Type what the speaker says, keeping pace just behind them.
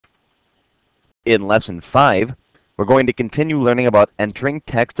In Lesson 5, we're going to continue learning about entering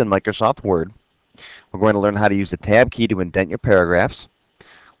text in Microsoft Word. We're going to learn how to use the Tab key to indent your paragraphs,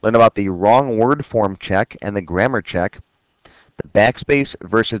 learn about the wrong word form check and the grammar check, the backspace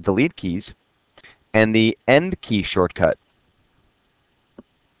versus delete keys, and the end key shortcut.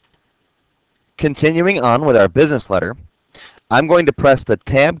 Continuing on with our business letter, I'm going to press the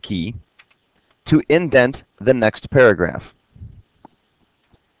Tab key to indent the next paragraph.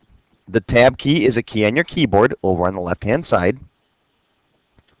 The Tab key is a key on your keyboard over on the left-hand side.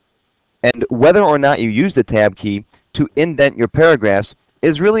 And whether or not you use the Tab key to indent your paragraphs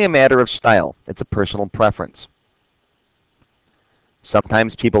is really a matter of style. It's a personal preference.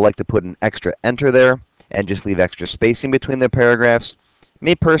 Sometimes people like to put an extra enter there and just leave extra spacing between their paragraphs.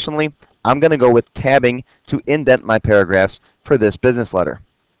 Me personally, I'm going to go with tabbing to indent my paragraphs for this business letter.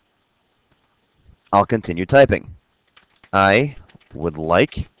 I'll continue typing. I would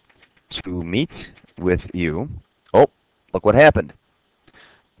like to meet with you. Oh, look what happened.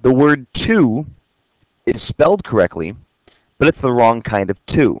 The word to is spelled correctly, but it's the wrong kind of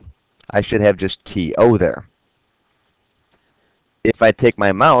to. I should have just to there. If I take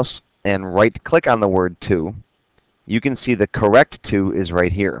my mouse and right-click on the word to, you can see the correct to is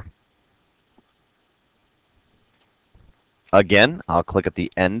right here. Again, I'll click at the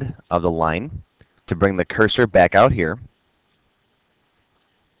end of the line to bring the cursor back out here.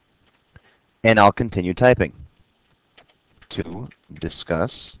 And I'll continue typing. To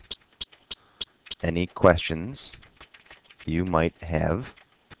discuss any questions you might have,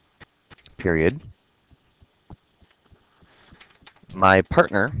 period. My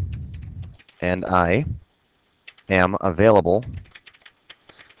partner and I am available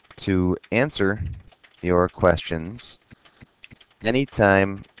to answer your questions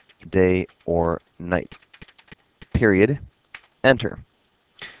anytime, day or night, period. Enter.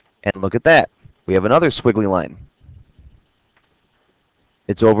 And look at that. We have another squiggly line.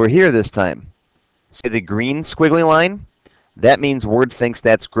 It's over here this time. See the green squiggly line? That means Word thinks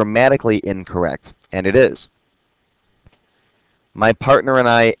that's grammatically incorrect, and it is. My partner and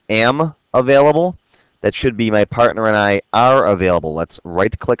I am available. That should be my partner and I are available. Let's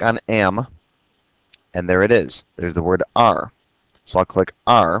right-click on am, and there it is. There's the word are. So I'll click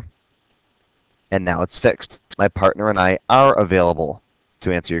are, and now it's fixed. My partner and I are available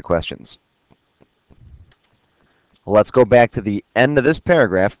to answer your questions. Let's go back to the end of this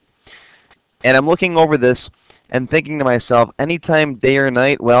paragraph, and I'm looking over this and thinking to myself, anytime, day or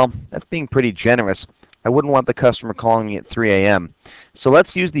night, well, that's being pretty generous. I wouldn't want the customer calling me at 3 a.m. So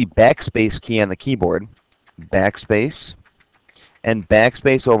let's use the backspace key on the keyboard, backspace, and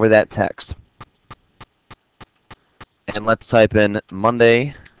backspace over that text. And let's type in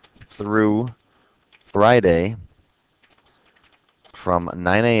Monday through Friday from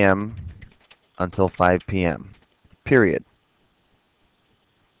 9 a.m. until 5 p.m. period.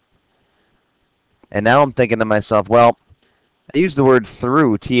 And now I'm thinking to myself, well, I use the word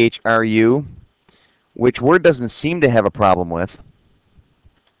through, T-H-R-U, which Word doesn't seem to have a problem with,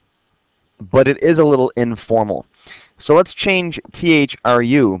 but it is a little informal. So let's change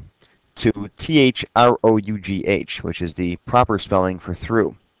T-H-R-U to T-H-R-O-U-G-H, which is the proper spelling for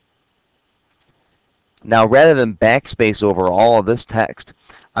through. Now, rather than backspace over all of this text,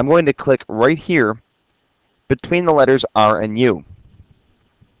 I'm going to click right here between the letters R and U.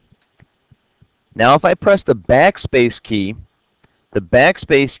 Now, if I press the backspace key, the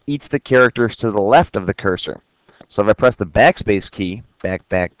backspace eats the characters to the left of the cursor. So if I press the backspace key, back,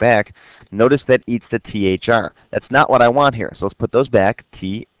 back, back, notice that eats the THR. That's not what I want here. So let's put those back,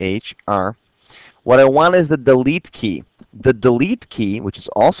 THR. What I want is the delete key. The delete key, which is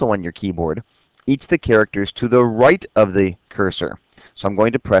also on your keyboard, eats the characters to the right of the cursor. So I'm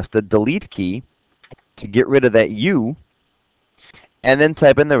going to press the delete key to get rid of that U, and then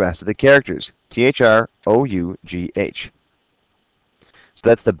type in the rest of the characters, T-H-R-O-U-G-H. So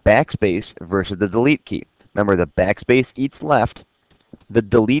that's the backspace versus the delete key. Remember, the backspace eats left, the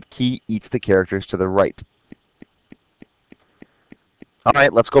delete key eats the characters to the right. All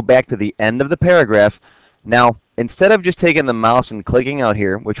right, let's go back to the end of the paragraph. Now, instead of just taking the mouse and clicking out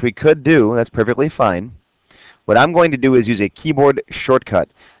here, which we could do, that's perfectly fine, what I'm going to do is use a keyboard shortcut.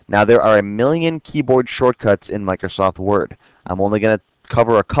 Now, there are a million keyboard shortcuts in Microsoft Word. I'm only going to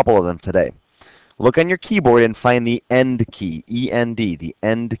cover a couple of them today. Look on your keyboard and find the end key, E-N-D, the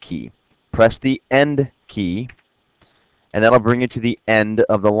end key. Press the end key, and that'll bring you to the end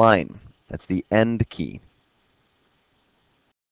of the line. That's the end key.